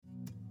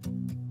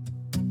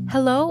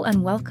Hello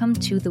and welcome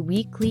to The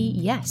Weekly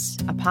Yes,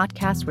 a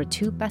podcast where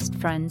two best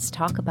friends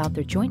talk about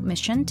their joint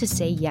mission to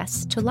say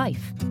yes to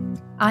life.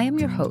 I am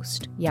your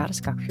host, Yara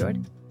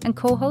Skakfjord, and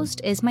co-host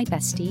is my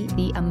bestie,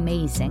 the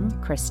amazing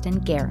Kristen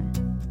Guerin.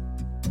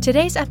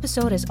 Today's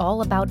episode is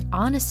all about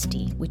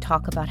honesty. We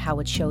talk about how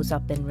it shows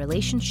up in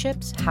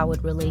relationships, how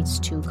it relates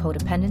to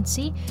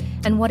codependency,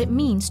 and what it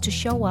means to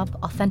show up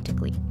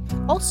authentically.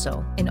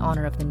 Also, in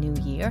honor of the new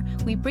year,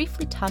 we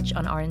briefly touch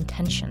on our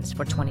intentions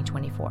for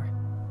 2024.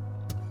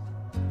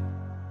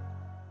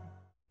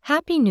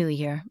 Happy New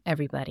Year,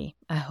 everybody.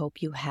 I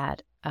hope you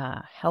had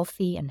a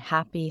healthy and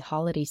happy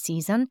holiday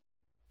season,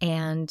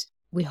 and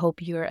we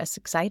hope you're as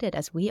excited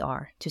as we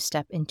are to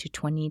step into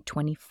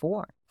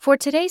 2024. For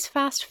today's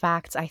Fast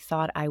Facts, I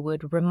thought I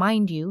would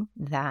remind you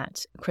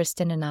that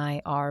Kristen and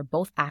I are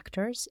both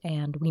actors,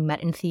 and we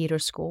met in theater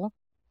school,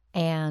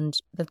 and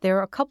that there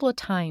are a couple of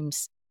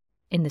times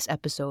in this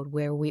episode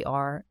where we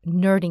are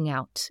nerding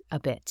out a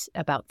bit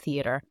about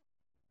theater.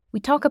 We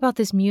talk about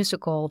this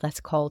musical that's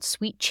called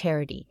Sweet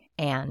Charity,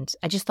 and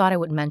I just thought I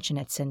would mention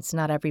it since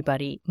not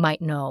everybody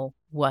might know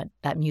what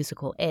that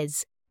musical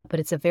is. But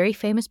it's a very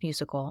famous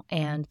musical,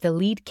 and the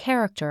lead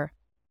character,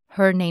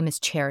 her name is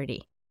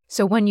Charity.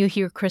 So when you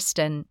hear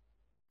Kristen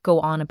go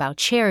on about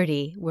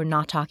charity, we're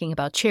not talking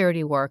about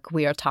charity work.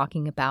 We are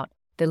talking about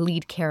the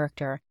lead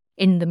character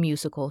in the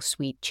musical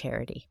Sweet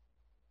Charity.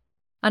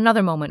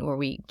 Another moment where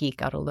we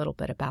geek out a little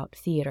bit about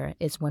theater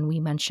is when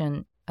we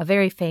mention a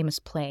very famous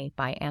play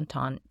by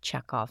Anton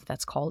Chekhov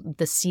that's called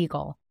The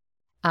Seagull.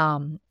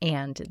 And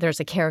there's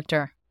a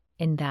character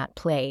in that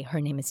play. Her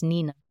name is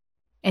Nina.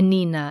 And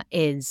Nina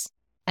is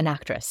an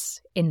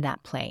actress in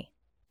that play.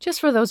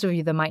 Just for those of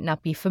you that might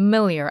not be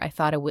familiar, I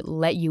thought I would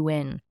let you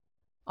in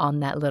on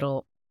that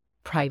little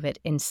private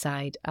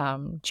inside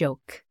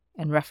joke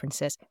and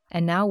references.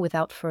 And now,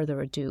 without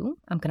further ado,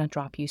 I'm going to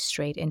drop you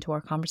straight into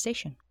our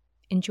conversation.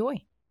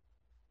 Enjoy.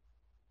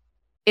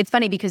 It's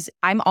funny because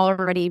I'm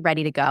already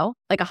ready to go,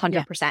 like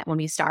 100% when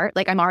we start.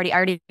 Like I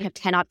already have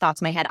 10 odd thoughts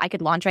in my head. I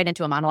could launch right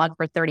into a monologue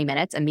for 30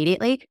 minutes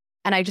immediately.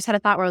 And I just had a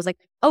thought where I was like,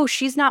 oh,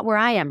 she's not where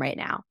I am right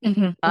now.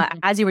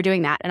 As you were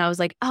doing that. And I was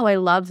like, oh, I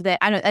love that.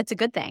 I know that's a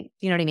good thing.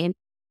 You know what I mean?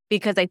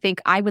 Because I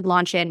think I would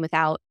launch in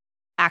without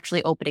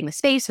actually opening the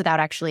space, without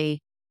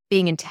actually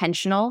being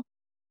intentional.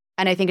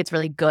 And I think it's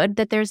really good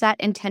that there's that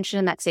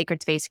intention, that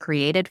sacred space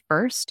created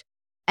first.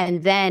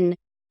 And then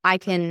I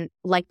can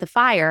light the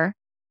fire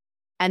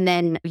and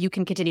then you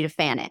can continue to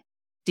fan it.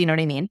 Do you know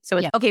what I mean? So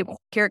it's, okay, well,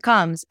 here it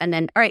comes. And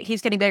then, all right,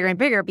 he's getting bigger and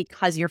bigger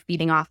because you're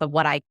feeding off of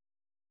what I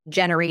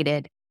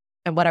generated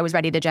and what I was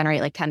ready to generate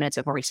like 10 minutes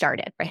before we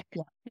started, right?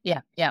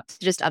 Yeah. It's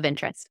just of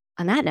interest.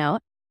 On that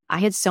note, I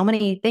had so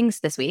many things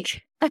this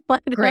week.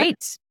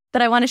 Great.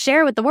 That I want to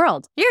share with the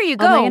world. Here you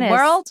go,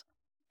 world.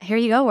 Here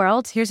you go,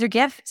 world. Here's your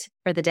gift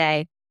for the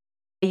day.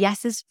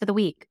 Yeses for the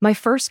week. My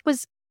first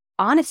was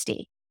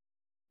honesty.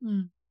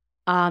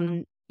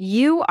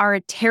 You are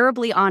a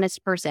terribly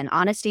honest person.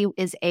 Honesty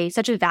is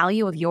such a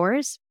value of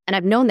yours. And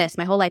I've known this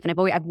my whole life. And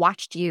I've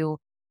watched you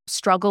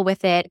struggle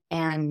with it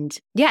and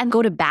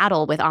go to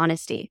battle with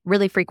honesty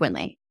really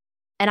frequently.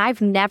 And I've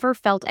never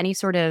felt I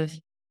just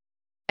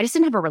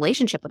didn't have a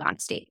relationship with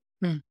honesty.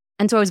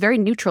 And so I was very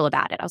neutral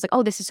about it. I was like,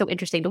 oh, this is so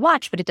interesting to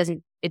watch, but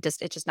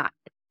it's not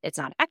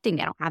affecting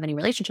me. I don't have any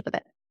relationship with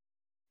it.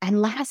 And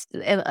in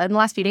the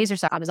last few days or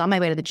so, I was on my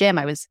way to the gym.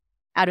 I was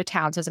out of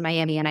town. So I was in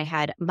Miami and I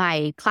had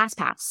my class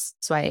pass.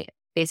 So I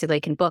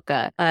basically can book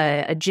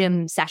a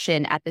gym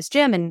session at this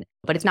gym,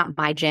 but it's not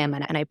my gym.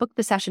 And I booked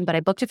the session, but I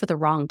booked it for the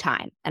wrong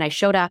time. And I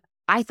showed up.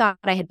 I thought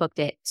I had booked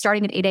it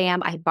starting at 8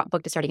 a.m. I had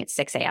booked it starting at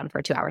 6 a.m. for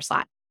a 2-hour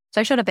slot.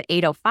 So I showed up at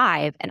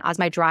 8:05. And on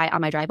my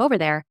drive over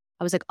there,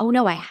 I was like, oh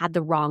no, I had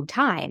the wrong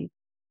time.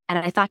 And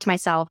I thought to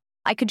myself,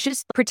 I could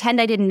just pretend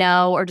I didn't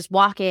know or just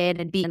walk in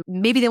and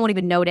maybe they won't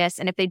even notice.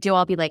 And if they do,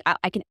 I'll be like,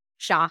 I can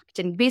shocked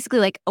and basically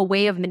like a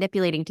way of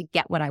manipulating to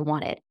get what I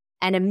wanted.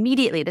 And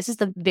immediately, this is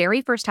the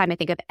very first time I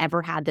think I've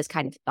ever had this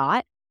kind of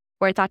thought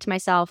where I thought to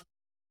myself,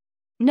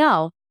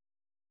 no,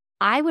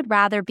 I would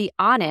rather be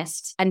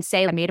honest and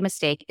say I made a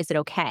mistake. Is it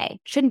okay?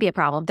 Shouldn't be a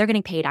problem. They're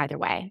getting paid either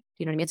way.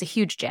 You know what I mean? It's a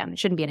huge gym. It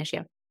shouldn't be an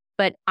issue.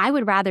 But I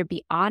would rather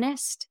be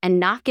honest and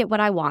not get what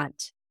I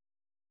want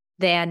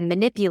than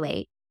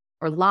manipulate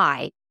or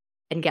lie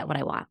and get what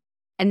I want.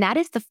 And that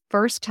is the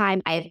first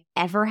time I've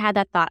ever had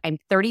that thought. I'm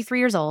 33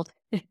 years old.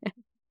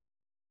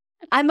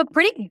 I'm a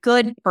pretty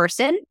good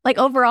person, like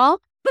overall,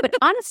 but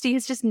honesty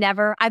is just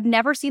I've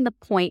never seen the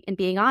point in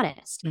being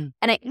honest. And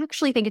I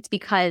actually think it's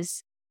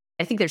because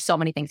I think there's so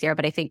many things here,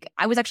 but I think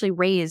I was actually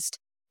raised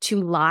to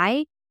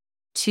lie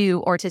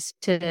to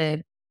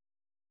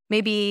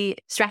maybe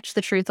stretch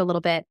the truth a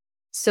little bit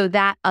so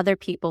that other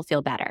people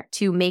feel better,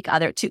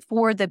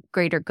 for the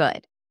greater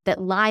good,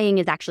 that lying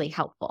is actually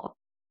helpful.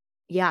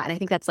 Yeah. And I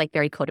think that's like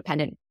very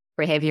codependent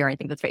behavior. I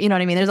think that's you know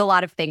what I mean? There's a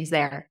lot of things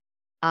there.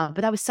 But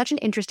that was such an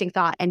interesting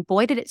thought. And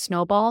boy, did it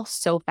snowball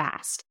so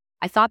fast.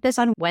 I thought this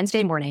on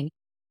Wednesday morning.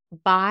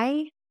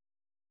 By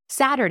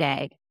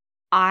Saturday,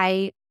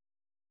 I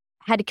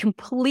had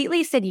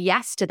completely said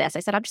yes to this. I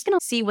said, I'm just going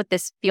to see what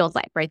this feels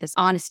like, right? This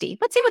honesty.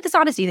 Let's see what this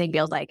honesty thing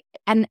feels like.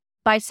 And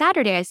by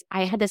Saturday,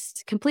 I had this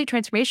complete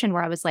transformation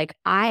where I was like,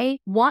 I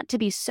want to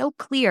be so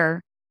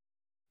clear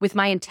with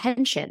my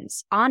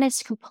intentions,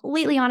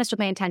 completely honest with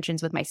my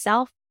intentions with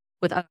myself,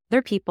 with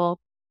other people,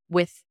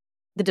 with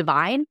the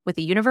divine, with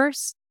the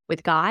universe,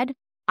 with God.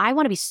 I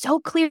want to be so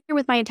clear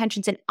with my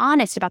intentions and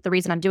honest about the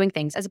reason I'm doing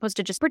things, as opposed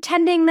to just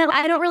pretending that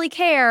I don't really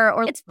care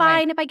or it's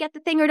fine if I get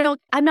the thing or don't.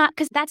 I'm not,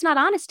 because that's not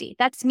honesty.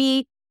 That's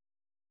me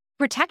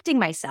protecting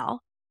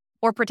myself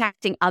or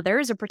protecting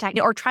others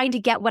or trying to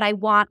get what I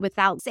want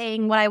without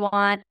saying what I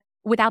want,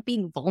 without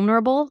being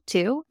vulnerable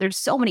too. There's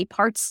so many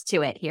parts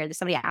to it here. There's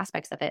so many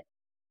aspects of it.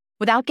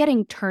 Without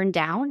getting turned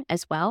down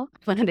as well. I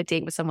went on a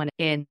date with someone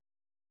in,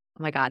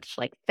 oh my gosh,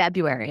 like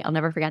February. I'll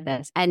never forget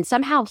this. And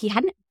somehow he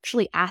hadn't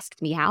actually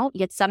asked me out,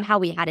 yet somehow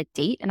we had a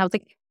date. And I was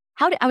like,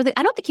 I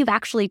don't think you've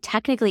actually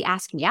technically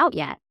asked me out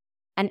yet.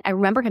 And I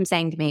remember him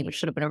saying to me, which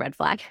should have been a red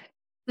flag.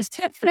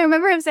 And I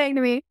remember him saying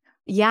to me,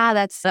 yeah,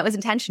 that was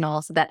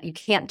intentional so that you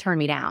can't turn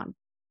me down.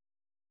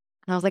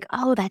 And I was like,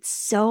 oh, that's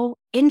so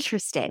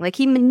interesting. Like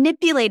he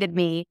manipulated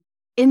me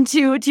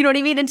into, do you know what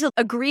I mean? Into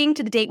agreeing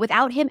to the date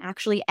without him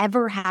actually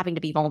ever having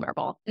to be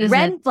vulnerable. Mm-hmm.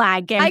 Red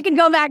flag game. I can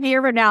go back a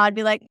year from now and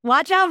be like,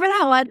 watch out for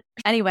that one.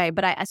 Anyway,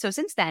 but so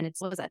since then,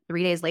 what was that?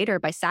 3 days later,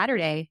 by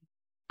Saturday,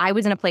 I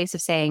was in a place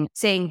of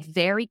saying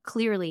very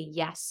clearly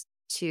yes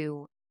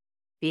to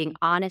being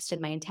honest in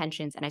my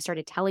intentions. And I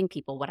started telling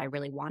people what I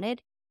really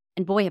wanted.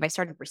 And boy, have I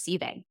started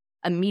receiving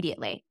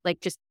immediately, like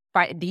just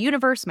by the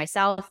universe,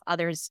 myself,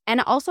 others.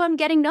 And also I'm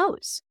getting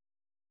no's.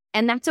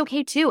 And that's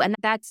okay too. And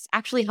that's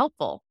actually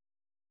helpful.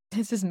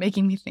 This is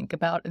making me think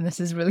about, and this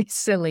is really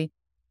silly,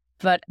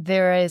 but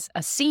there is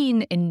a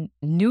scene in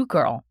New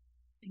Girl.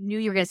 I knew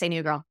you were going to say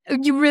New Girl.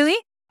 You really?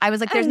 I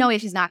was like, there's no way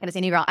she's not going to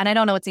say New Girl. And I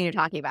don't know what scene you're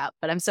talking about,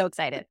 but I'm so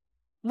excited.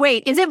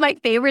 Wait, is it my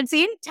favorite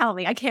scene? Tell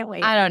me. I can't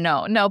wait. I don't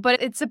know. No,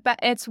 but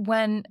it's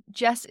when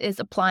Jess is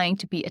applying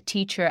to be a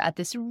teacher at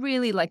this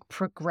really like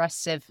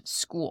progressive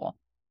school.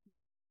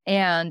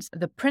 And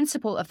the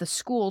principal of the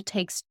school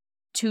takes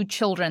 2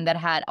 children that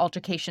had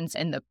altercations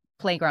in the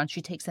playground.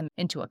 She takes them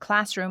into a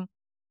classroom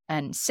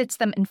and sits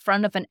them in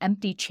front of an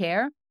empty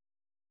chair.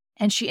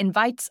 And she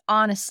invites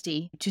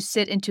Honesty to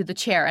sit into the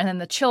chair. And then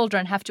the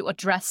children have to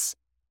address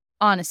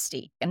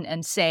Honesty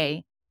and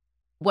say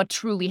what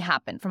truly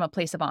happened from a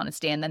place of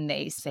honesty. And then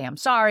they say, I'm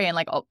sorry, and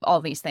like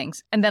all these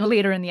things. And then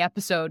later in the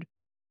episode,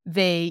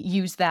 they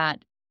use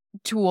that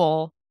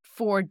tool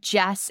for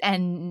Jess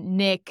and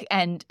Nick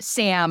and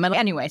Sam. And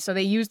anyway, so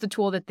they use the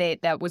tool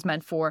that was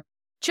meant for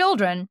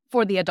children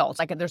for the adults.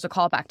 Like there's a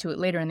callback to it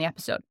later in the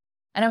episode.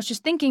 And I was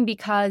just thinking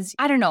because,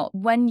 I don't know,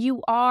 when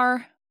you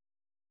are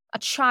a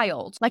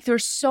child, like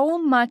there's so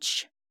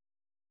much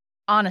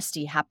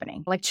honesty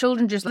happening. Like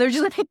children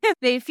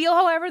they feel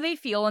however they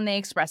feel and they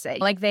express it.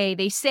 Like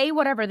they say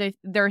whatever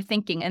they're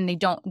thinking and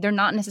they're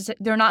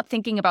not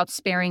thinking about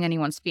sparing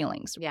anyone's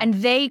feelings. Yeah. And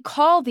they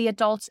call the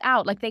adults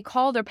out, like they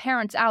call their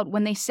parents out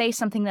when they say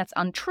something that's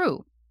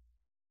untrue.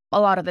 A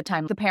lot of the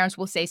time, the parents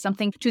will say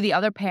something to the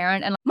other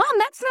parent and, Mom,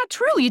 that's not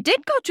true. You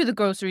did go to the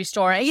grocery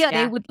store.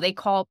 Yeah. They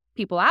call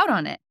people out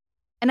on it.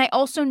 And I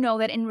also know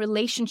that in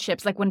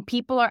relationships, like when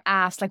people are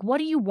asked, like, what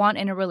do you want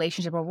in a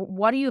relationship or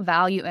what do you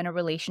value in a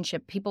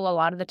relationship? People a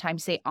lot of the time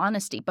say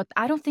honesty, but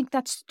I don't think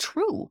that's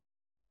true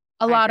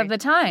a lot of the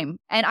time.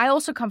 And I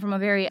also come from a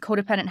very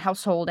codependent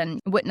household and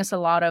witness a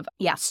lot of,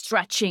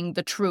 stretching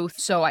the truth.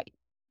 So I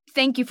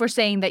thank you for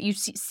saying that you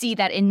see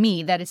that in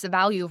me, that it's a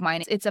value of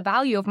mine. It's a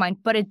value of mine,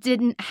 but it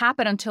didn't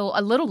happen until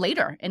a little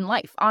later in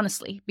life,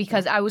 honestly,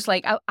 because I was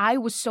like, I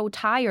was so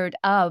tired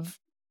of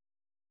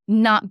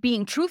not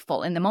being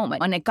truthful in the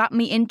moment. And it got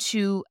me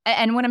into,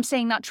 and when I'm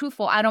saying not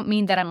truthful, I don't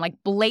mean that I'm like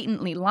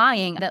blatantly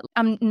lying, that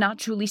I'm not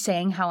truly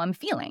saying how I'm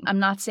feeling. I'm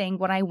not saying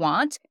what I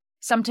want.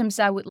 Sometimes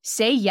I would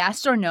say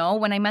yes or no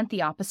when I meant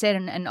the opposite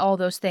and all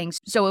those things.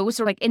 So it was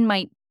sort of like in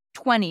my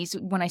 20s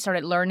when I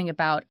started learning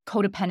about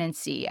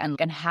codependency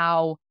and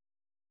how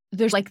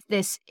there's like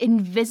this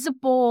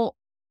invisible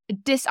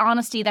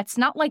dishonesty that's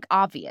not like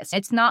obvious.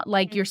 It's not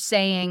like you're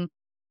saying,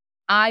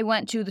 I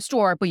went to the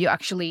store, but you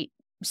actually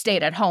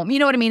stayed at home. You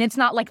know what I mean? It's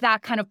not like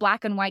that kind of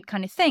black and white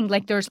kind of thing.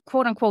 Like there's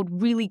quote unquote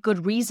really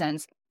good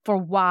reasons for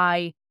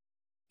why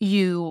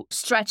you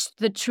stretched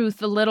the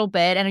truth a little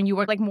bit and you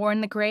were like more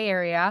in the gray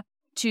area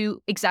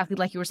to exactly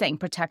like you were saying,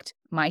 protect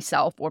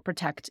myself or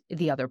protect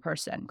the other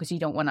person because you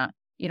don't want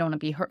to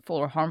be hurtful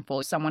or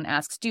harmful. If someone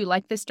asks, do you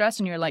like this dress?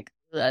 And you're like,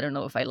 I don't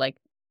know if I like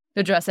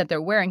the dress that they're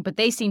wearing, but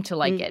they seem to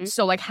like it.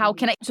 So like, how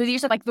can I? So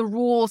these are like the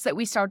rules that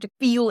we start to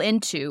feel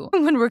into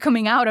when we're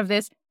coming out of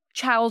this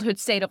childhood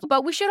state of,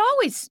 but we should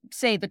always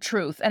say the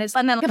truth. And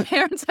then the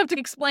parents have to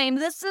explain,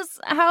 this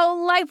is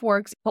how life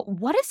works. But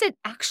what does it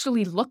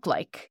actually look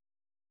like?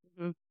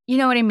 You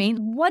know what I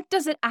mean? What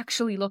does it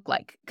actually look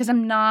like? Because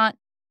I'm not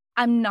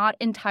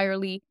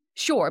entirely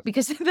sure.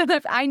 Because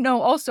I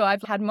know also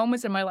I've had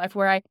moments in my life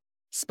where I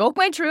spoke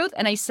my truth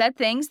and I said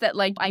things that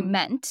like I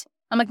meant.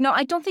 I'm like, no,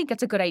 I don't think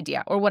it's a good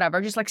idea or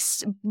whatever. Just like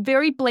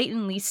very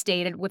blatantly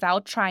stated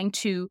without trying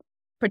to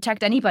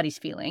protect anybody's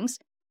feelings.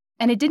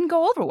 And it didn't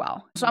go over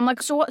well. So I'm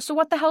like, so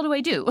what the hell do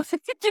I do?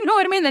 You know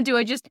what I mean? Then do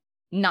I just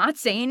not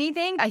say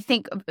anything? I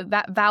think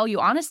that value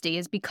honesty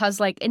is because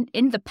like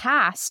in the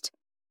past,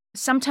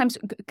 sometimes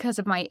because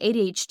of my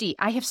ADHD,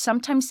 I have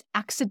sometimes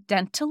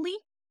accidentally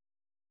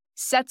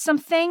said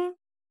something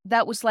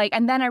that was like,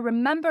 and then I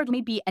remembered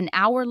maybe an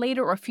hour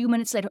later or a few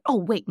minutes later, oh,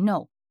 wait,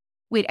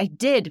 I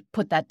did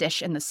put that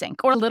dish in the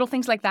sink, or little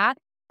things like that.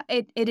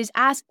 It is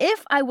as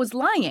if I was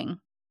lying,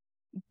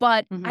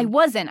 but I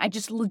wasn't. I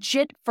just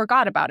legit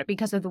forgot about it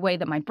because of the way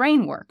that my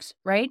brain works,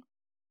 right?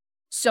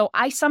 So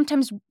I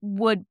sometimes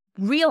would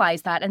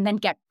realize that and then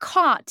get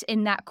caught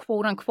in that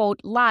quote unquote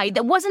lie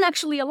that wasn't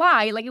actually a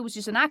lie, like it was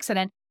just an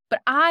accident,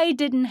 but I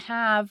didn't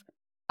have,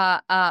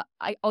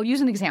 I'll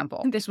use an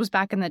example. This was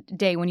back in the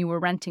day when you were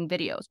renting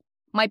videos.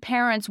 My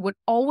parents would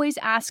always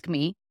ask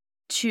me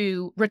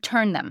to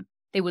return them.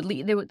 They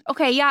would,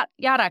 okay,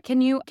 Yara,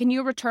 can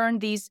you return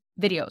these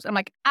videos? I'm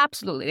like,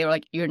 absolutely. They were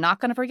like, you're not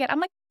going to forget? I'm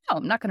like, no,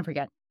 I'm not going to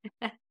forget.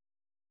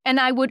 And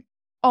I would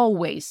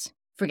always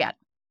forget.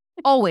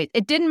 Always.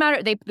 It didn't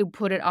matter. They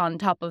put it on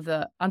top of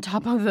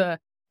the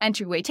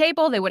entryway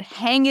table. They would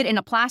hang it in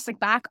a plastic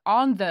bag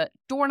on the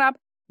doorknob.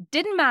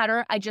 Didn't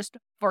matter. I just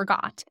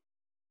forgot.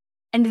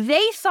 And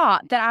they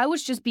thought that I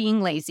was just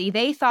being lazy.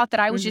 They thought that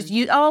I was just,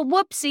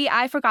 whoopsie,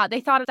 I forgot.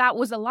 They thought that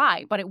was a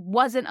lie, but it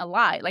wasn't a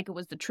lie. Like it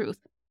was the truth.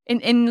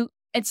 And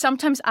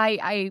sometimes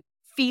I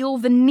feel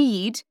the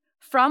need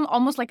from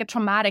almost like a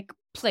traumatic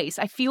place.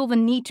 I feel the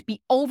need to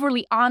be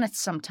overly honest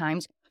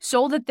sometimes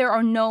so that there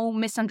are no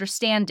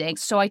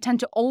misunderstandings. So I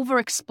tend to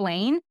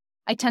over-explain.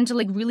 I tend to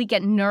like really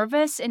get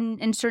nervous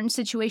in certain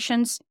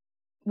situations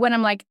when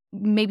I'm like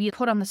maybe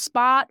put on the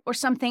spot or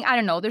something. I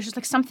don't know. There's just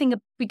like something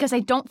because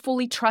I don't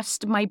fully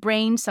trust my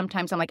brain.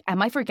 Sometimes I'm like,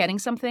 am I forgetting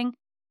something?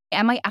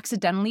 Am I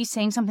accidentally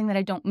saying something that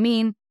I don't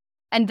mean?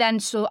 And then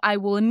so I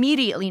will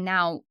immediately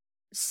now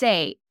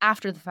say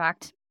after the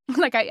fact,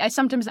 like I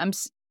sometimes I'm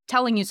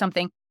telling you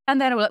something and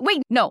then I will like,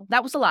 wait, no,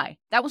 that was a lie.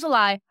 That was a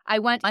lie. I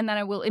went and then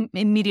I will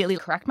immediately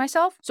correct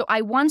myself. So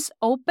I once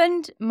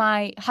opened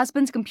my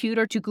husband's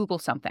computer to Google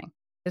something.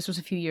 This was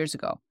a few years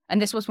ago.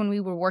 And this was when we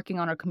were working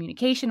on our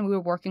communication. We were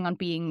working on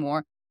being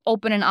more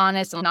open and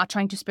honest and not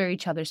trying to spare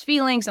each other's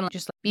feelings and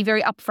just be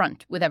very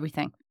upfront with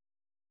everything.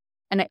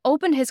 And I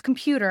opened his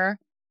computer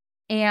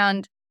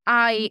and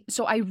I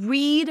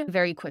read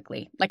very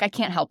quickly, like I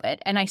can't help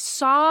it. And I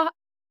saw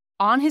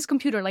on his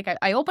computer, like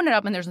I opened it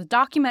up and there's a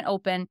document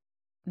open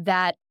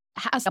that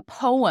has a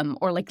poem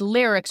or like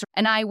lyrics.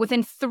 And I,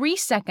 within 3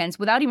 seconds,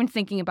 without even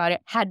thinking about it,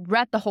 had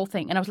read the whole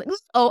thing. And I was like,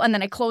 oh, and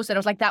then I closed it. I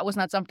was like, that was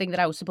not something that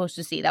I was supposed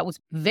to see. That was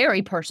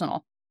very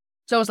personal.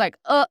 So I was like,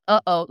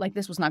 like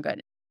this was not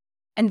good.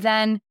 And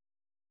then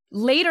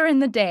later in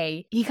the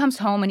day, he comes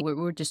home and we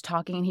were just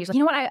talking and he's like, you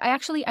know what?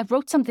 I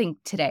wrote something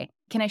today.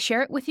 Can I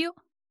share it with you?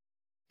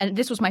 And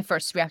this was my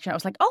first reaction. I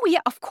was like, oh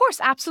yeah, of course,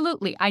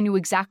 absolutely. I knew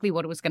exactly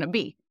what it was going to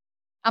be.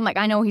 I'm like,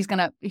 I know he's going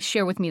to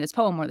share with me this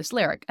poem or this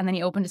lyric. And then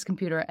he opened his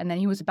computer and then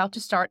he was about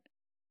to start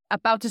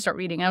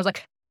reading. And I was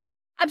like,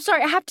 I'm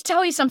sorry, I have to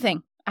tell you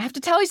something. This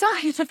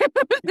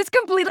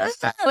completely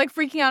like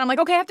freaking out. I'm like,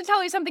 okay, I have to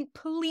tell you something.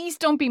 Please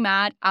don't be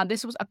mad.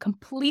 This was a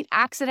complete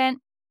accident.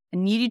 I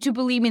need you to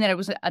believe me that it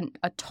was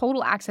a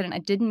total accident. I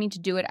didn't mean to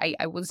do it.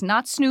 I was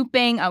not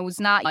snooping.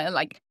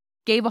 I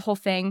gave a whole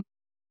thing.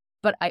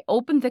 But I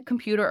opened the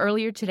computer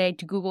earlier today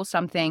to Google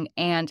something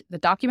and the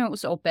document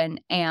was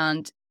open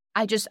and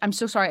I'm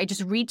so sorry. I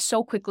just read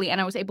so quickly and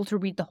I was able to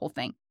read the whole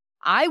thing.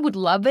 I would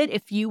love it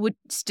if you would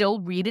still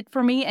read it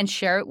for me and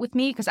share it with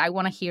me because I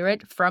want to hear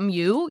it from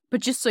you.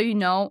 But just so you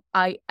know,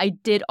 I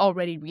did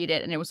already read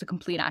it and it was a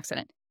complete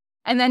accident.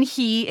 And then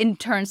he in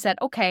turn said,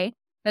 okay,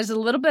 that's a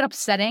little bit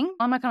upsetting.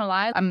 I'm not going to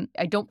lie.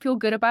 I don't feel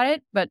good about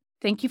it, but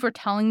thank you for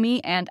telling me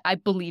and I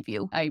believe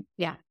you.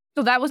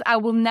 So I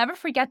will never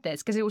forget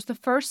this because it was the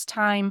first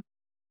time,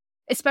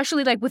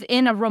 especially like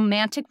within a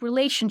romantic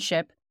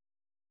relationship,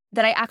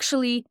 that I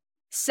actually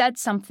said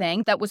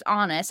something that was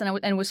honest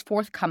and was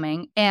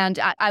forthcoming. And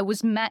I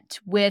was met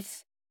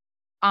with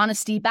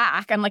honesty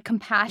back and like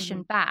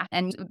compassion back.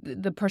 And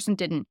the person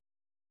didn't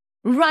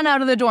run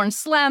out of the door and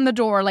slam the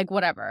door, like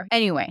whatever.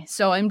 Anyway,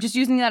 so I'm just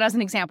using that as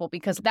an example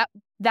because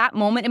that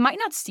moment, it might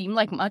not seem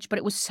like much, but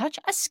it was such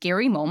a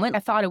scary moment. I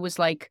thought I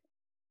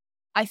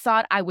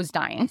was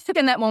dying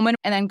in that moment.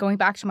 And then going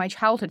back to my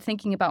childhood,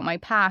 thinking about my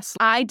past,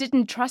 I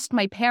didn't trust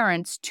my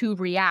parents to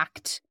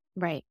react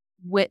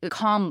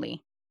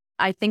calmly.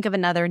 I think of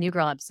another New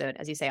Girl episode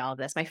as you say all of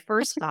this. My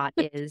first thought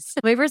is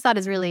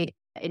really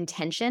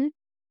intention.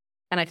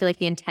 And I feel like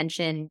the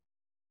intention,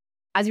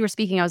 as you were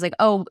speaking, I was like,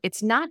 oh,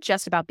 it's not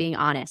just about being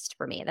honest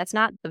for me. That's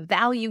not, the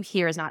value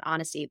here is not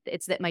honesty.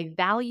 It's that my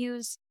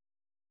values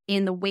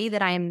in the way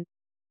that I'm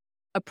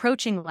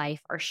approaching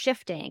life are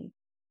shifting.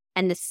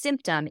 And the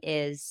symptom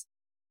is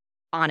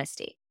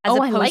honesty as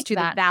opposed to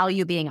the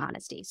value being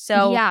honesty.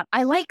 So yeah,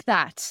 I like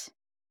that.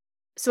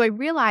 So I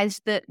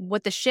realized that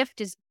what the shift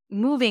is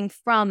moving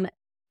from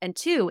and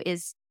to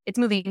is it's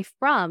moving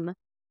from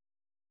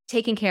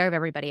taking care of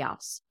everybody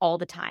else all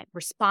the time,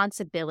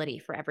 responsibility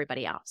for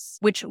everybody else,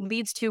 which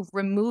leads to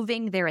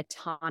removing their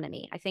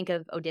autonomy. I think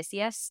of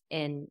Odysseus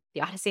in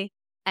the Odyssey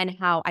and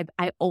how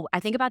I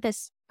think about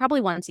this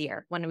probably once a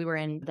year when we were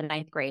in the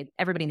 9th grade.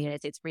 Everybody in the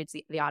United States reads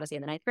the Odyssey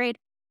in the 9th grade.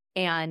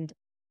 And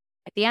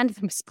at the end,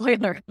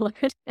 spoiler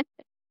alert,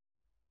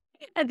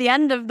 at the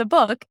end of the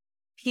book,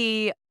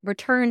 he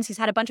returns. He's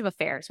had a bunch of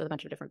affairs with a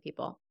bunch of different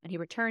people. And he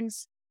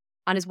returns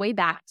on his way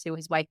back to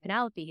his wife,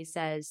 Penelope. He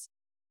says,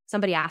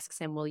 somebody asks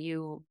him, will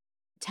you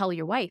tell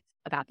your wife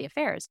about the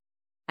affairs?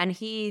 And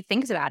he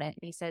thinks about it.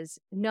 And he says,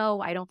 no,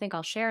 I don't think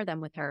I'll share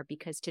them with her,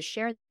 because to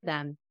share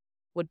them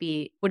would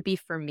be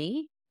for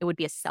me. It would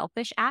be a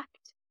selfish act.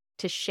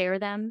 To share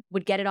them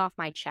would get it off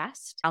my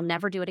chest. I'll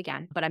never do it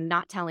again, but I'm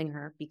not telling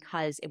her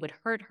because it would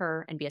hurt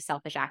her and be a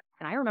selfish act.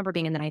 And I remember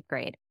being in the 9th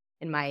grade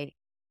in my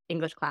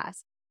English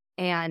class,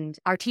 and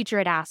our teacher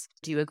had asked,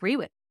 do you agree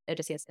with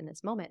Odysseus in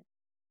this moment?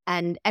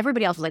 And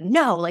everybody else was like,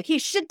 no, like he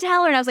should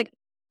tell her. And I was like,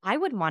 I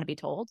wouldn't want to be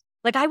told.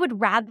 Like I would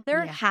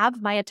rather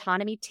have my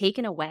autonomy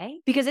taken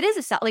away, because it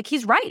is like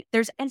he's right.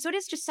 And so it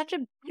is just such a,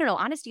 I don't know,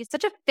 honesty is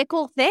such a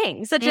fickle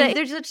thing.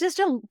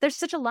 There's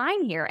such a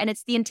line here. And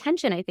it's the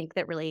intention, I think,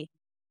 that really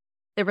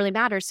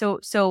matters.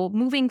 So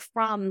moving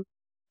from,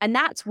 and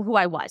that's who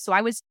I was. So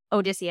I was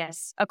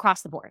Odysseus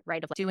across the board,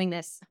 right? Of like doing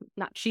this,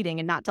 not cheating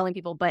and not telling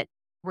people, but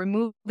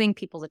removing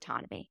people's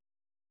autonomy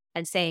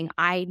and saying,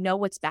 I know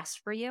what's best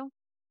for you.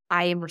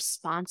 I am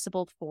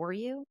responsible for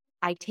you.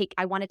 I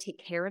want to take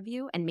care of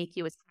you and make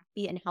you as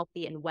happy and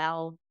healthy and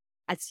well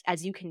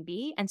as you can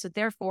be. And so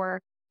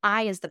therefore,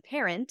 I, as the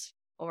parent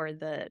or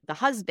the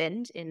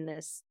husband in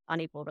this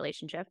unequal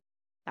relationship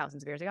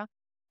thousands of years ago,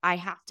 I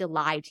have to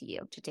lie to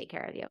you to take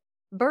care of you.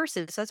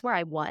 Versus, so that's where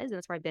I was, and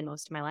that's where I've been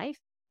most of my life,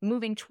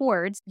 moving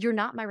towards, you're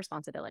not my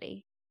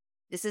responsibility.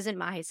 This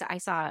isn't I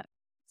saw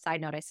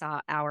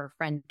our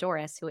friend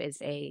Doris, who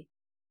is a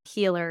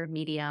healer,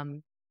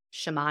 medium,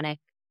 shamanic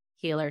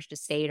healer,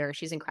 just satyr.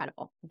 She's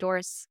incredible.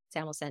 Doris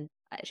Samuelson,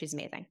 she's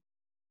amazing.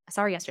 I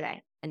saw her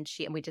yesterday, and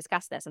we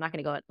discussed this. I'm not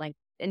going to go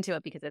into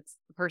it because it's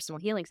a personal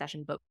healing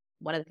session, but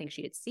one of the things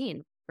she had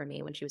seen for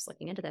me when she was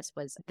looking into this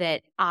was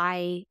that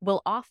I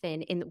will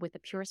often, with the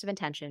purest of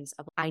intentions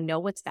of, I know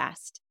what's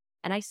best.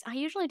 And I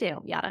usually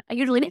do, Yada. I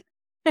usually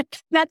do.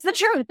 That's the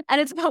truth. And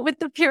it's about with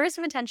the purest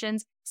of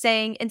intentions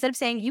saying, instead of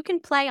saying, you can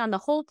play on the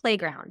whole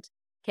playground,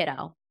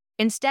 kiddo,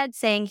 instead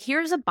saying,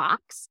 here's a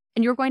box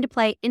and you're going to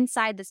play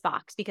inside this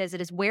box because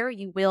it is where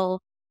you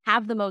will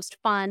have the most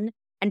fun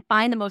and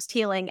find the most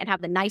healing and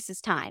have the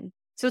nicest time.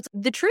 So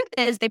the truth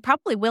is they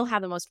probably will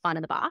have the most fun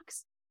in the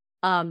box.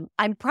 I'm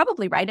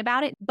probably right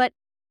about it, but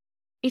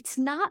it's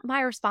not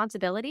my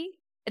responsibility.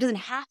 It doesn't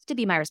have to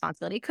be my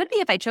responsibility. It could be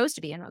if I chose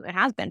to be, and it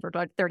has been for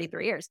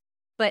 33 years,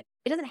 but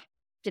it doesn't have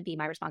to be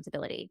my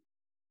responsibility.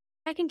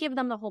 I can give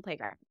them the whole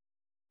playground.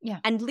 Yeah.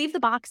 And leave the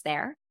box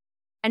there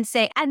and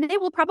say, and they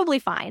will probably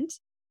find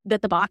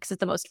that the box is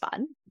the most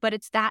fun, but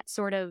it's that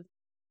sort of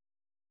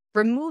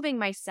removing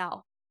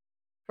myself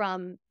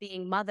from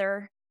being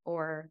mother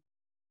or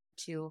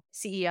to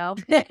CEO,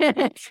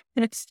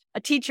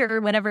 a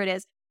teacher, whatever it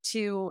is,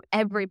 to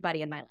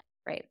everybody in my life,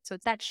 right? So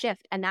it's that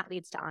shift, and that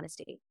leads to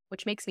honesty,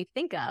 which makes me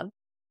think of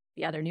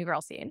the other New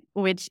Girl scene,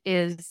 which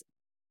is,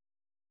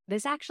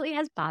 this actually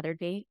has bothered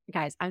me.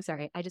 Guys, I'm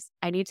sorry.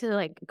 I need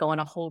to go on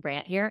a whole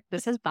rant here.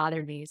 This has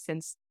bothered me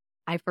since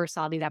I first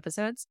saw these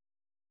episodes.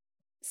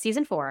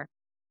 Season 4,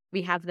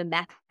 we have the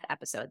meth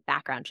episode,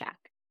 Background Check,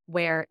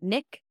 where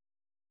Nick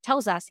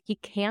tells us he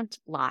can't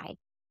lie.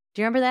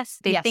 Do you remember this?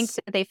 They think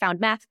that they found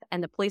meth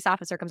and the police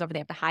officer comes over. They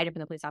have to hide it from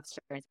the police officer.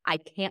 I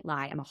can't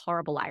lie. I'm a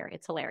horrible liar.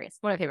 It's hilarious.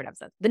 One of my favorite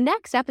episodes. The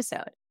next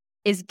episode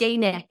is Gay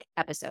Nick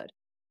episode,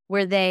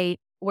 where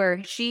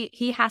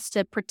he has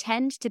to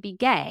pretend to be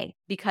gay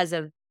because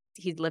of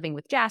he's living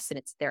with Jess and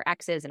it's their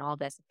exes and all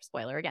this.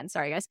 Spoiler again.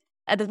 Sorry, guys.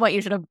 At this point,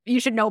 you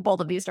should know both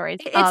of these stories.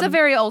 It's a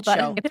very old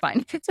show. It's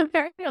fine. It's a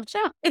very old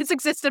show. It's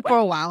existed for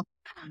a while.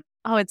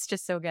 Oh, it's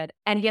just so good.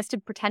 And he has to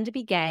pretend to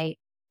be gay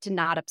to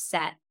not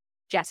upset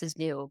Jess's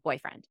new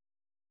boyfriend.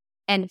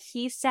 And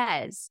he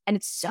says, and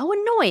it's so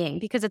annoying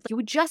because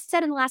you just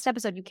said in the last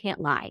episode, you can't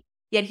lie.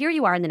 Yet here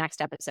you are in the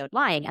next episode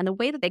lying. And the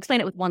way that they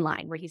explain it with one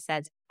line where he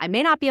says, I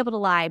may not be able to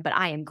lie, but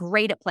I am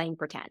great at playing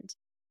pretend.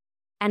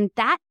 And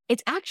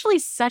it's actually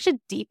such a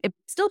deep, it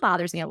still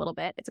bothers me a little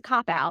bit. It's a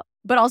cop out,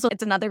 but also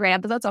it's another great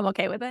episode, so I'm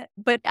okay with it.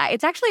 But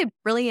it's actually a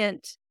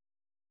brilliant,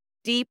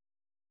 deep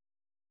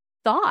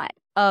thought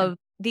of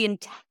the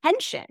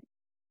intention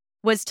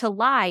was to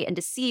lie and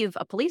deceive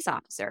a police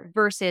officer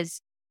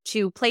versus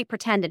to play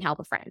pretend and help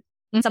a friend.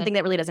 Mm-hmm. Something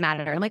that really doesn't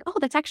matter. I'm like, oh,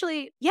 that's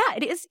actually, yeah,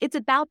 it is. It's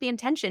about the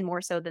intention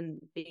more so than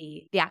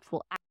the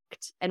actual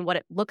act and what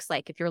it looks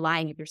like if you're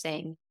lying, if you're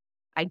saying,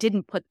 I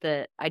didn't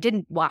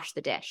wash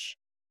the dish,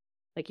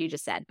 like you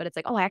just said. But it's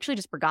like, oh, I actually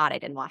just forgot I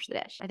didn't wash the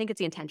dish. I think it's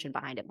the intention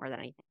behind it more than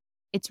anything.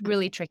 It's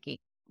really tricky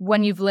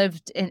when you've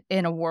lived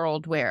in a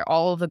world where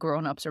all of the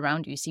grown-ups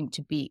around you seem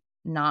to be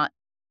not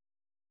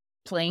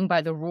playing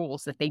by the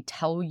rules that they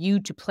tell you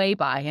to play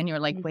by. And you're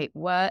like, wait,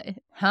 what?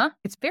 Huh?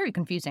 It's very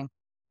confusing.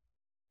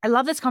 I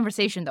love this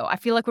conversation, though. I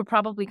feel like we're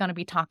probably going to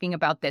be talking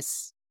about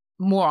this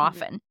more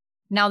often.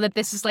 Now that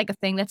this is like a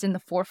thing that's in the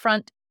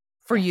forefront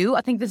for you,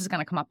 I think this is going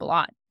to come up a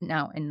lot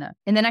now in the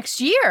next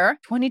year,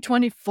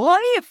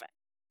 2025.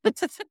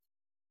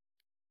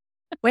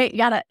 Wait,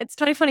 it's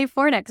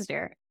 2024 next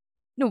year.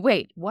 No,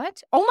 wait,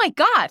 what? Oh my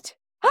God.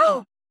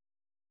 Oh,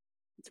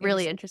 it's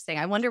really interesting.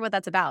 I wonder what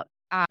that's about.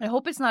 I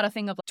hope it's not a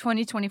thing of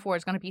 2024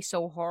 is going to be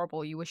so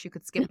horrible you wish you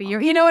could skip a year.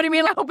 You know what I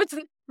mean? I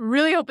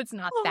really hope it's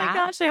not that. Oh my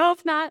gosh, I hope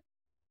not.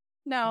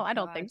 No, I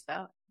don't think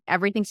so.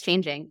 Everything's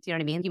changing. Do you know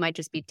what I mean? You might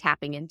just be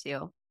tapping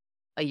into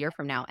a year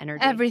from now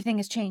energy. Everything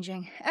is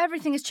changing.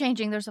 Everything is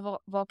changing. There's a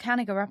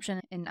volcanic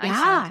eruption in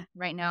Iceland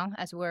right now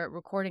as we're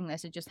recording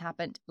this. It just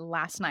happened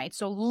last night.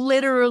 So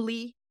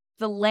literally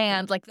the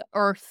land, like the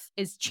earth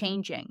is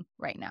changing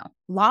right now.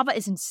 Lava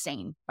is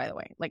insane, by the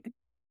way. Like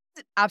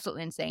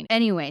absolutely insane.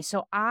 Anyway,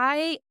 so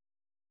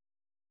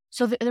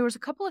there was a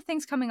couple of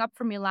things coming up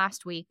for me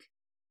last week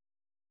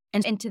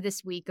and into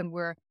this week, and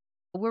we're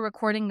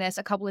recording this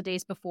a couple of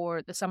days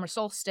before the summer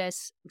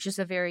solstice, which is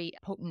a very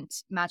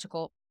potent,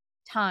 magical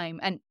time.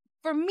 And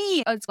for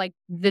me, it's like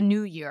the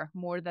new year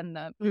more than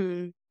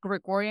the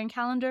Gregorian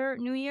calendar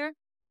new year.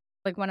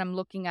 Like when I'm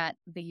looking at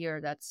the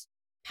year that's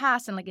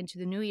passed and like into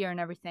the new year and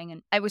everything.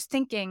 And I was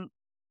thinking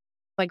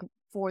like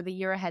for the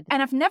year ahead.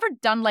 And I've never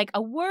done like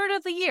a word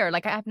of the year.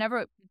 Like I've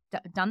never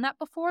done that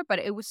before, but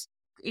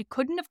it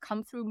couldn't have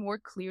come through more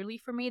clearly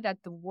for me that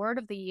the word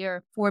of the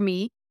year for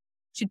me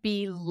should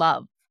be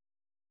love.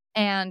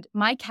 And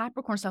my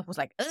Capricorn self was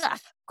like, ugh,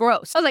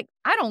 gross. I was like,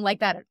 I don't like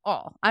that at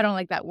all. I don't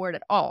like that word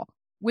at all,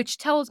 which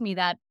tells me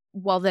that,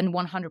 well, then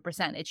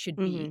 100% it should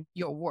be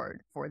your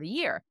word for the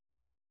year.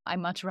 I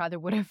much rather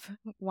would have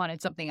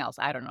wanted something else.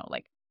 I don't know,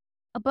 like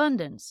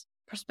abundance,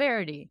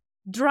 prosperity,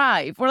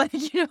 drive, or like,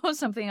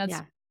 something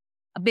that's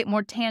a bit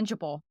more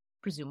tangible,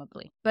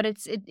 presumably. But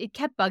it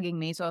kept bugging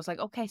me. So I was like,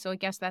 okay, so I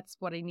guess that's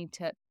what I need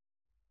to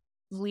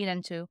lean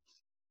into.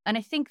 And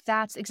I think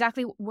that's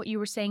exactly what you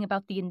were saying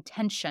about the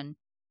intention.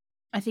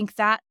 I think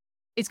that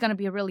is going to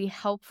be a really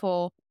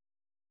helpful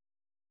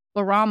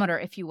barometer,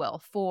 if you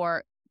will,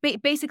 for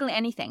basically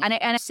anything.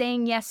 And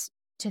saying yes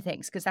to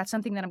things, because that's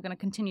something that I'm going to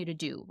continue to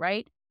do,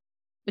 right?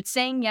 But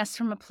saying yes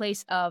from a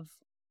place of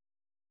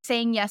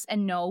saying yes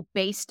and no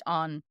based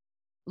on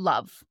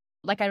love.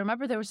 Like I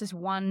remember there was this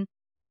one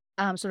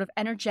sort of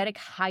energetic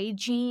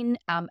hygiene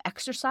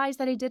exercise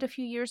that I did a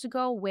few years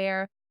ago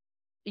where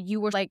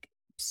you were like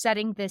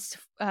setting this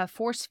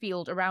force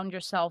field around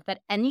yourself that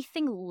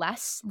anything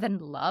less than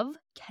love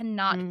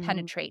cannot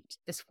penetrate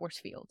this force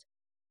field.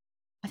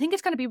 I think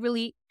it's going to be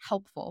really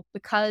helpful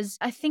because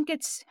I think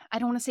I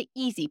don't want to say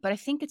easy, but I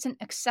think it's an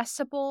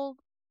accessible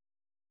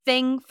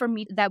thing for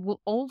me that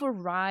will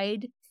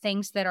override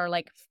things that are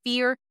like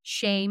fear,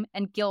 shame,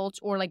 and guilt,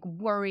 or like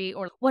worry,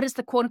 or what is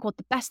the quote unquote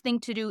the best thing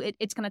to do.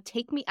 It's going to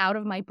take me out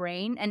of my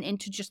brain and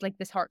into just like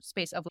this heart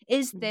space of,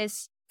 is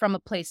this from a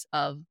place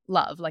of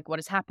love, like what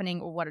is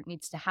happening or what it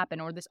needs to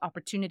happen, or this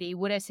opportunity?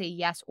 Would I say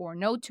yes or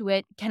no to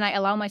it? Can I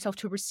allow myself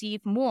to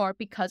receive more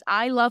because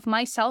I love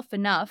myself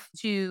enough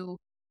to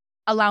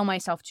allow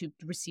myself to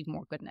receive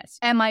more goodness?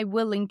 Am I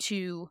willing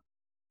to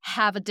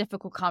have a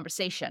difficult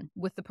conversation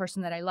with the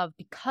person that I love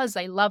because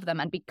I love them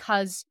and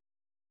because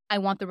I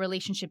want the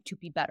relationship to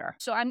be better?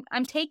 So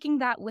I'm taking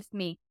that with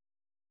me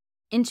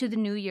into the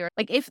new year.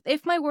 Like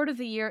if my word of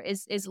the year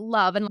is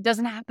love and it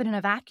doesn't happen in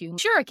a vacuum,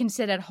 sure, I can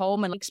sit at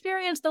home and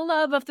experience the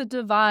love of the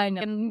divine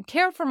and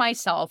care for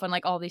myself and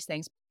like all these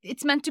things.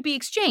 It's meant to be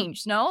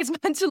exchanged, no? It's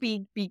meant to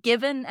be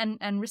given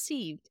and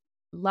received.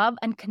 Love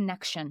and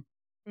connection.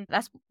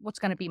 That's what's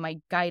going to be my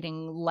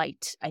guiding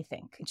light, I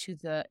think, into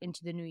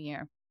the new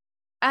year.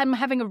 I'm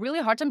having a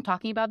really hard time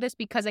talking about this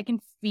because I can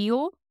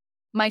feel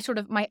my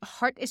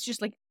heart is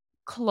just like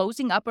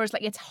closing up, or it's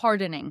like it's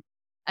hardening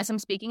as I'm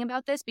speaking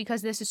about this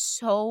because this is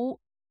so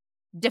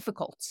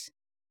difficult.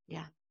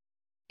 Yeah.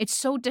 It's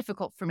so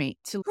difficult for me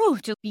to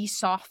be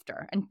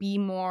softer and be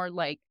more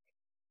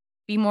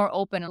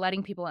open and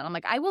letting people in. I'm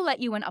like, I will let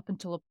you in up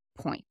until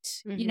a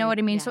point. You know what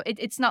I mean? Yeah. So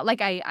it's not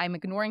like I'm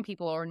ignoring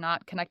people or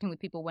not connecting with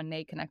people when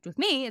they connect with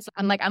me.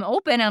 I'm like, I'm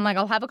open and I'm like,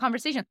 I'll have a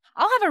conversation.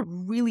 I'll have a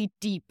really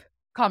deep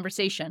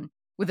conversation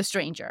with a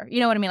stranger.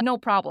 You know what I mean? No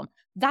problem.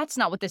 That's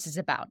not what this is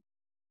about.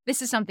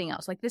 This is something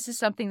else. Like this is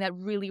something that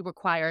really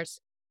requires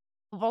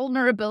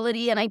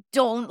vulnerability, and I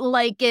don't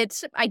like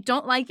it.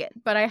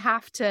 But I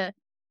have to.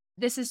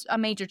 This is a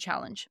major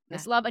challenge.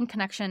 This love and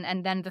connection.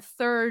 And then the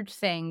third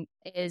thing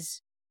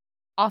is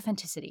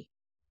authenticity.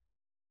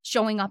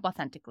 Showing up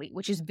authentically,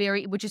 which is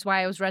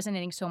why I was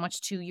resonating so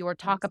much to your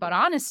talk about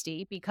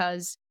honesty,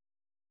 because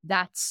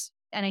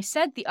and I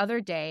said the other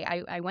day,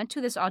 I went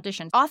to this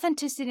audition.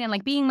 Authenticity and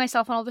like being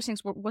myself and all those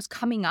things was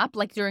coming up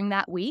like during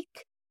that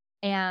week.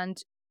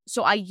 And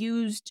so I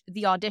used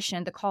the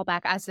audition, the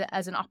callback, as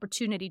an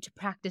opportunity to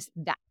practice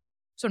that.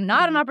 So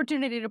not an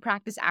opportunity to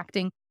practice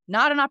acting,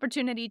 not an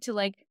opportunity to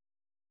like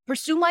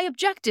pursue my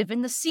objective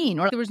in the scene,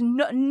 or there was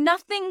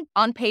nothing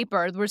on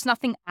paper. There was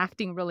nothing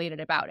acting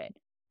related about it.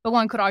 But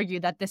one could argue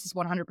that this is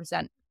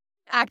 100%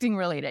 acting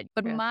related.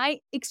 But my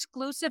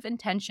exclusive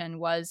intention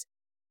was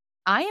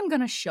I am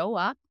going to show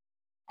up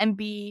and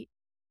be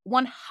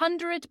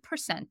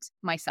 100%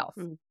 myself.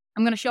 I'm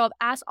going to show up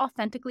as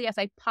authentically as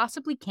I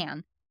possibly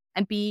can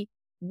and be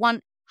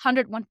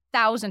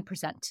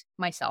 1000%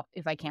 myself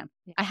if I can.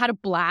 Yeah. I had a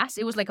blast.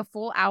 It was like a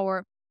full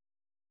hour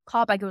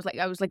callback.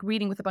 I was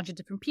reading with a bunch of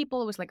different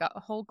people. It was like a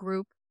whole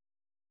group.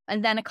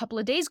 And then a couple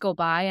of days go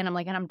by and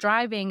I'm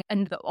driving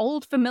and the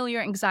old familiar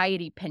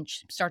anxiety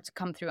pinch starts to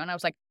come through. And I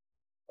was like,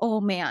 oh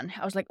man,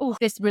 oh,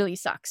 this really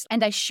sucks.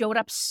 And I showed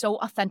up so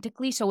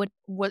authentically. So it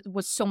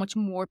was so much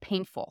more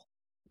painful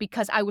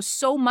because I was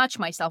so much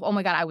myself. Oh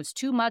my God, I was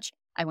too much.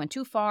 I went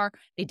too far.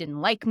 They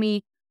didn't like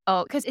me.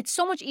 Oh, because it's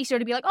so much easier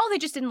to be like, oh, they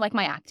just didn't like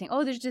my acting.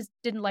 Oh, they just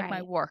didn't like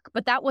my work.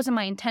 But that wasn't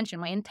my intention.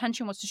 My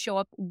intention was to show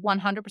up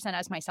 100%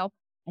 as myself.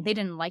 And they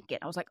didn't like it.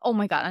 I was like, oh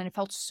my God. And it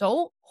felt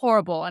so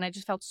horrible. And I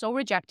just felt so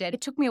rejected.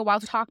 It took me a while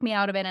to talk me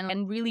out of it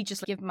and really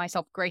just give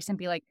myself grace and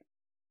be like,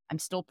 I'm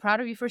still proud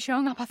of you for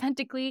showing up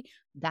authentically.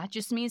 That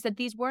just means that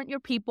these weren't your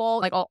people.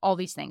 Like all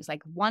these things.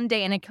 Like one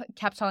day, and I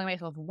kept telling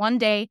myself, one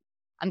day,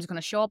 I'm just going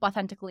to show up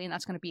authentically and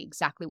that's going to be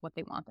exactly what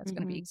they want. That's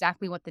going to be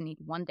exactly what they need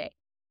one day.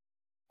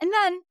 And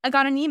then I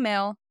got an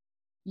email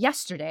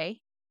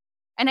yesterday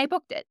and I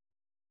booked it.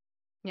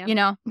 Yeah. You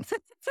know?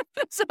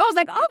 So I was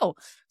like, oh.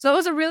 So it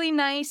was a really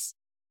nice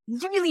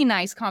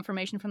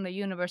confirmation from the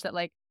universe that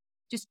like,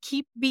 just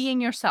keep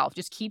being yourself.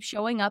 Just keep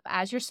showing up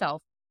as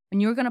yourself.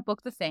 And you're going to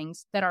book the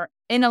things that are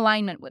in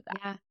alignment with that.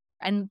 Yeah.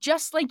 And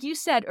just like you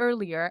said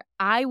earlier,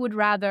 I would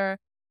rather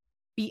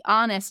be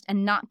honest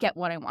and not get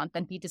what I want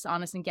than be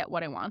dishonest and get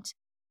what I want.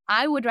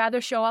 I would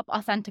rather show up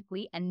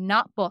authentically and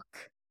not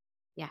book.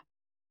 Yeah.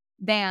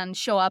 Than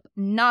show up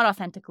not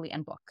authentically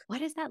and book.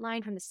 What is that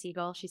line from The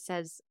Seagull? She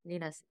says,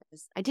 Nina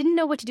says, I didn't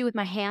know what to do with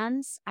my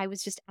hands. I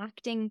was just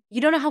acting.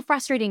 You don't know how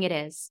frustrating it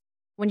is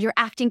when you're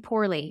acting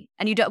poorly.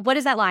 And you don't. What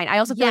is that line? I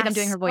also feel like I'm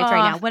doing her voice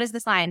right now. What is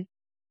this line?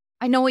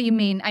 I know what you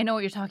mean. I know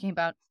what you're talking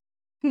about.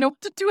 Know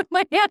what to do with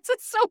my hands.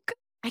 It's so good.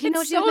 I didn't know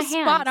what to do with my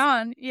hands. Spot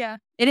on. Yeah.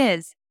 It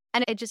is.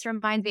 And it just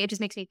reminds me, it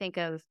just makes me think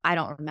of, I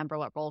don't remember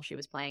what role she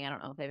was playing. I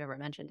don't know if they've ever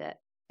mentioned it.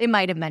 They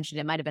might have mentioned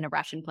it. It might have been a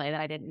Russian play that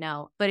I didn't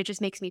know. But it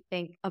just makes me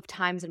think of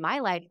times in my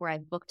life where I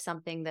booked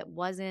something that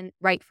wasn't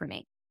right for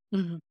me.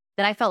 Mm-hmm.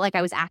 That I felt like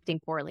I was acting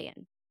poorly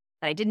in.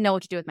 That I didn't know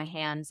what to do with my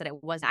hands. That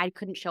I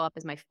couldn't show up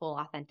as my full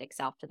authentic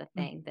self to the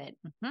thing that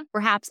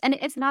perhaps, and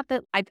it's not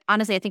that, I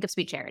think of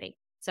Sweet Charity.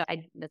 So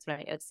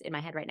it's in my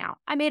head right now.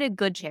 I made a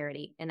good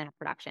charity in that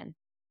production.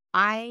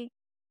 I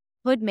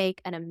could make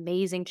an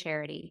amazing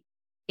charity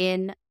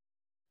in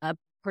a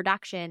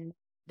production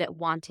that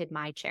wanted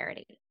my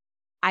charity.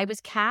 I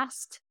was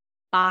cast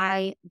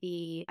by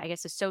the,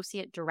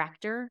 associate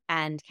director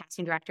and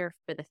casting director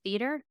for the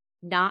theater,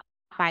 not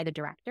by the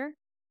director.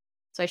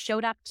 So I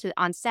showed up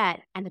on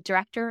set and the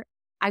director,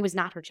 I was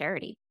not her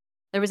charity.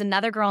 There was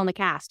another girl in the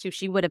cast who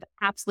she would have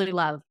absolutely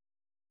loved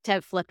to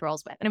have flipped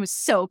roles with. And it was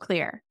so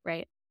clear,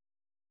 right?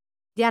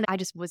 Yeah, I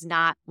just was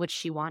not what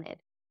she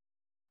wanted.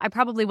 I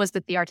probably was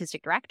the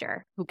artistic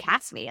director who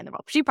cast me in the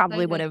role. She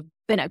probably would have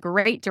been a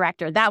great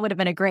director. That would have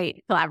been a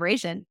great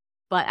collaboration.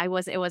 But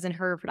it wasn't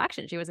her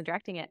production. She wasn't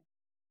directing it.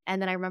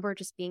 And then I remember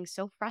just being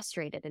so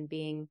frustrated and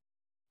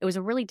it was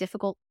a really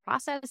difficult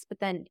process. But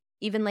then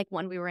even like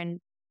when we were in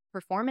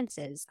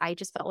performances, I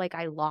just felt like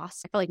I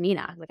felt like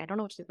Nina. Like, I don't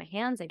know what to do with my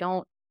hands.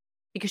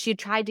 Because she had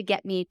tried to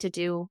get me to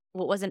do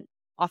what wasn't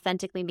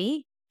authentically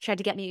me. She tried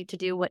to get me to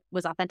do what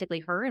was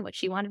authentically her and what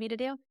she wanted me to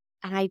do.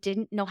 And I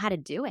didn't know how to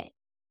do it.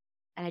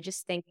 And I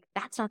just think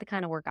that's not the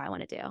kind of work I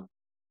want to do.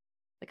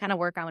 The kind of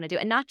work I want to do.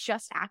 And not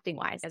just acting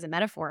wise, as a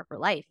metaphor for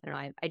life. I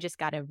don't know, I just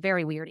got a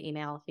very weird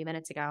email a few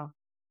minutes ago.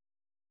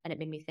 And it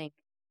made me think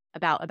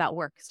about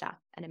work stuff.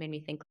 And it made me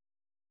think,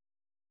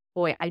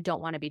 boy, I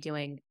don't want to be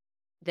doing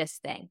this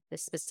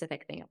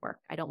specific thing at work.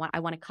 I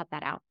want to cut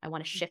that out. I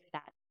want to shift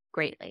that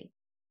greatly.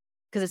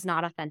 Because it's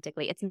not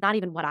authentically. It's not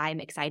even what I'm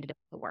excited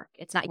about the work.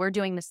 It's not, we're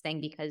doing this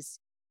thing because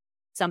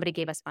somebody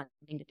gave us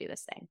funding to do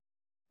this thing.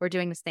 We're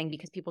doing this thing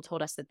because people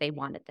told us that they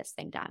wanted this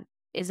thing done.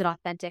 Is it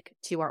authentic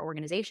to our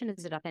organization?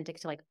 Is it authentic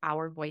to like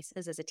our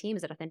voices as a team?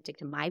 Is it authentic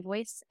to my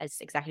voice as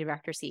executive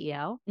director,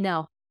 CEO?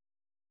 No.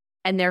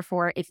 And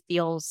therefore it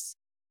feels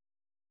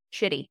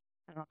shitty.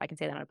 I don't know if I can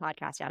say that on a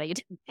podcast, Yada. You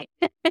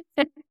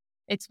didn't.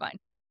 It's fine.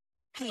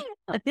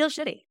 It feels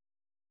shitty.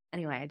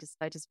 Anyway,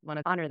 I just want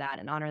to honor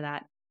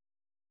that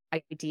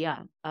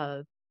idea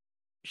of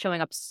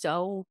showing up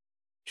so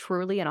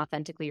truly and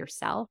authentically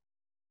yourself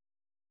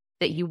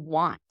that you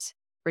want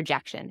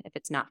rejection if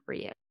it's not for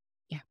you.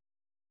 Yeah.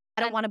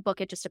 I don't want to book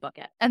it just to book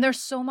it. And there's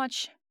so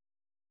much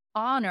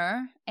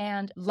honor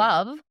and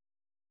love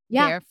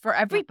there for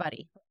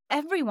everybody,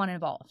 everyone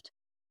involved.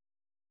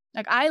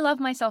 Like, I love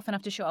myself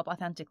enough to show up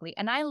authentically.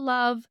 And I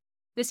love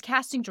this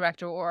casting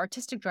director or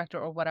artistic director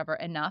or whatever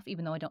enough,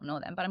 even though I don't know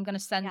them. But I'm going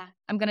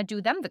to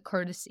do them the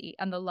courtesy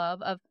and the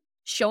love of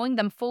showing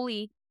them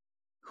fully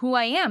who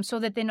I am so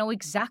that they know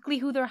exactly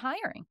who they're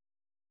hiring.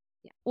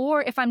 Yeah.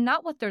 Or if I'm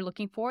not what they're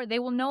looking for, they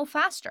will know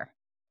faster.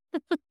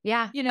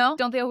 Yeah. You know,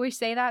 don't they always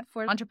say that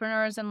for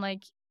entrepreneurs and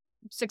like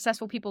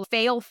successful people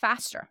fail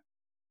faster?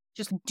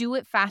 Just do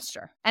it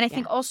faster. And I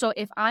think also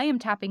if I am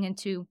tapping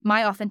into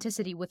my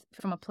authenticity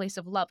from a place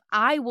of love,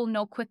 I will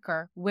know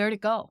quicker where to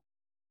go.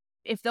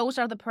 If those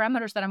are the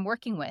parameters that I'm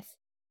working with,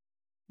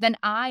 then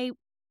I,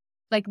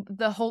 like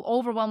the whole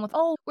overwhelm with,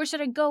 oh, where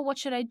should I go? What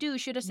should I do?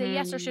 Should I say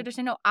yes or should I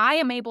say no? I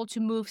am able to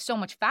move so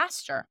much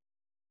faster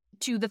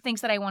to the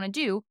things that I want to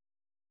do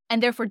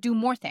and therefore do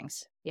more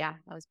things. Yeah.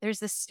 There's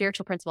this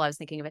spiritual principle I was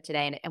thinking of it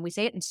today. And we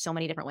say it in so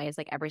many different ways.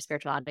 Like every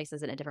spiritual advice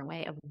says it in a different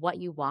way of what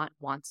you want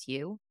wants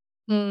you.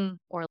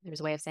 Or there's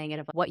a way of saying it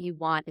of what you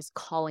want is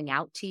calling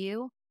out to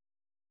you.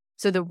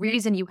 So the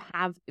reason you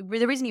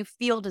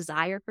feel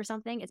desire for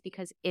something is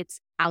because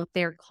it's out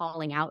there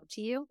calling out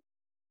to you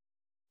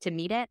to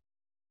meet it.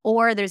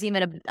 Or there's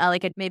even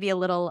maybe a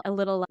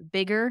little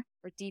bigger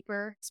or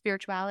deeper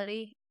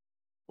spirituality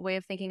way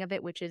of thinking of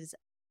it, which is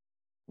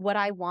what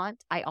I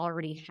want, I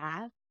already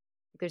have.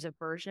 There's a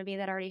version of me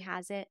that already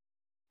has it.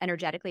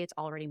 Energetically, it's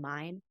already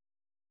mine.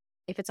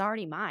 If it's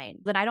already mine,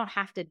 then I don't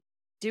have to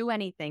do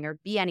anything or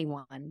be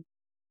anyone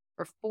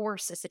or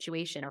force a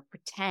situation or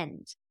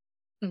pretend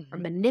or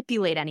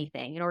manipulate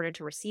anything in order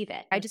to receive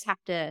it. I just have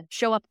to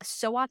show up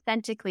so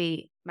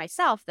authentically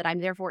myself that I'm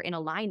therefore in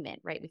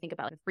alignment, right? We think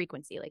about the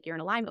frequency, like you're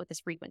in alignment with this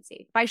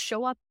frequency. If I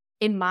show up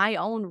in my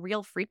own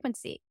real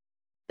frequency,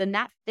 then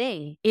that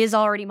thing is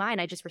already mine.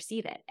 I just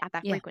receive it at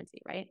that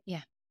frequency, right?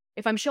 Yeah.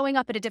 If I'm showing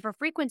up at a different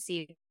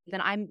frequency,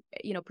 then I'm,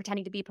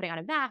 pretending to be, putting on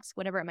a mask,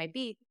 whatever it might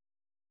be.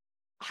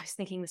 I was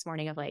thinking this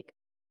morning of like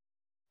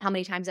how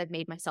many times I've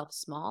made myself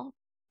small,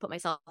 put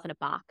myself in a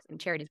box. And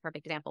Charity is a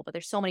perfect example, but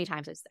there's so many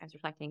times I was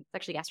reflecting,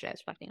 actually yesterday I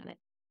was reflecting on it,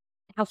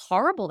 how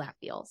horrible that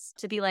feels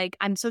to be like,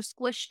 I'm so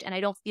squished and I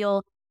don't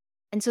feel,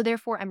 and so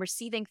therefore I'm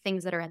receiving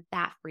things that are at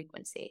that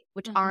frequency,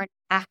 which aren't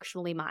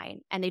actually mine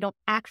and they don't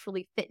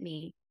actually fit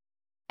me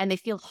and they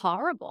feel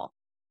horrible.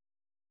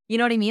 You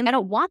know what I mean? I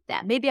don't want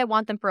them. Maybe I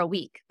want them for a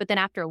week, but then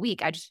after a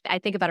week, I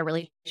think about a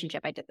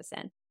relationship I did this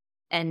in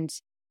and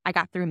I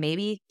got through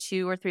maybe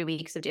 2 or 3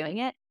 weeks of doing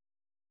it.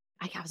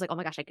 I was like, oh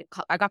my gosh,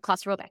 I got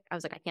claustrophobic. I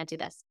was like, I can't do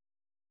this.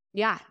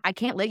 Yeah, I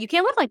can't live. You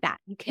can't live like that.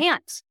 You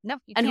can't. No,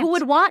 you and can't. Who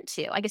would want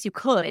to? I guess you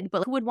could,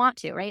 but who would want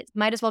to, right?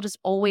 Might as well just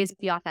always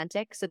be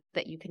authentic so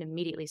that you can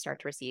immediately start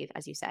to receive,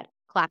 as you said,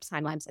 collapse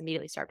timelines,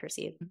 immediately start to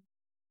receive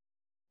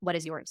what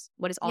is yours,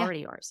 what is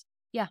already yours.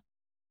 Yeah.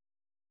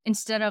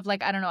 Instead of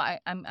like, I don't know,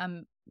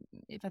 I'm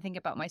if I think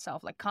about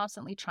myself, like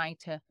constantly trying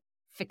to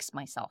fix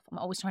myself. I'm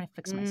always trying to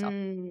fix myself.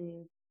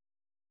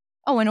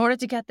 Oh, in order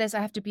to get this, I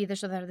have to be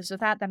this or that or this or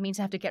that. That means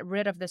I have to get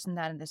rid of this and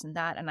that and this and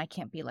that. And I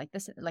can't be like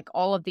this, like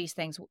all of these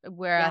things.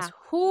 Whereas,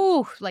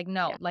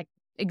 like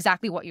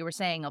exactly what you were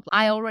saying.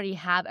 I already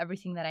have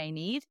everything that I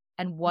need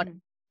and what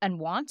and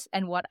want,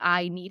 and what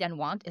I need and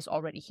want is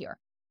already here.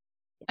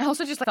 I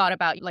also just thought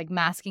about like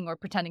masking or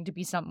pretending to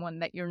be someone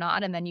that you're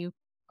not. And then you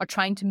are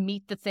trying to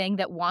meet the thing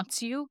that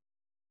wants you.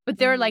 But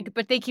they're like,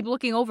 but they keep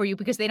looking over you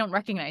because they don't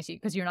recognize you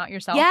because you're not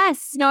yourself.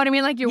 Yes. You know what I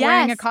mean? Like you're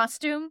wearing a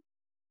costume.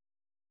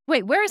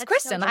 Wait, where is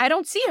Kristen? I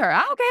don't see her.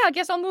 Okay, I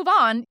guess I'll move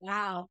on.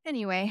 Wow.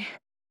 Anyway.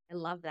 I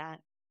love that.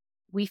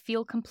 We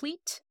feel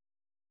complete.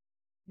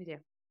 We do.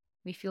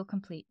 We feel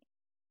complete.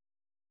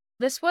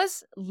 This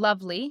was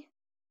lovely.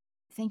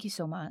 Thank you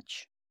so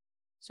much.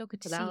 So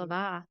good to see you.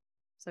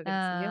 So good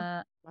to see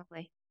you.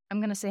 Lovely. I'm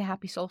going to say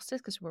happy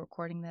solstice because we're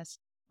recording this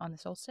on the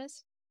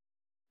solstice.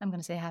 I'm going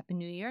to say happy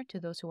new year to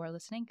those who are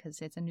listening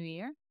because it's a new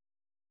year.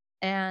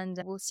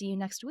 And we'll see you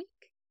next week.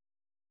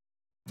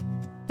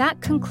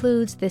 That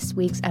concludes this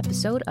week's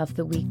episode of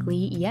The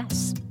Weekly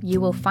Yes. You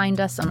will find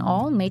us on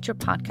all major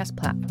podcast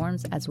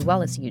platforms as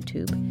well as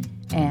YouTube.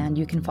 And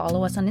you can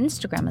follow us on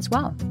Instagram as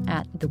well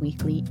at The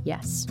Weekly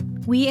Yes.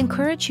 We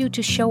encourage you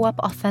to show up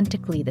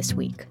authentically this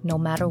week, no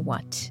matter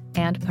what.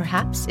 And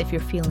perhaps, if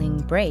you're feeling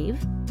brave,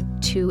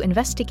 to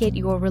investigate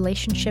your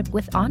relationship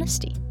with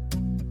honesty.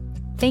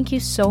 Thank you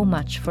so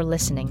much for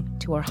listening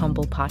to our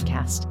humble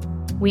podcast.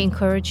 We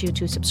encourage you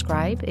to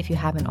subscribe if you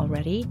haven't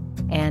already,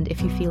 and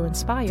if you feel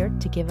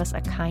inspired, to give us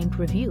a kind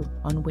review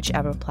on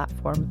whichever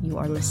platform you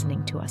are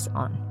listening to us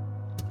on.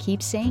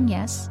 Keep saying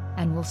yes,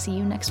 and we'll see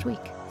you next week.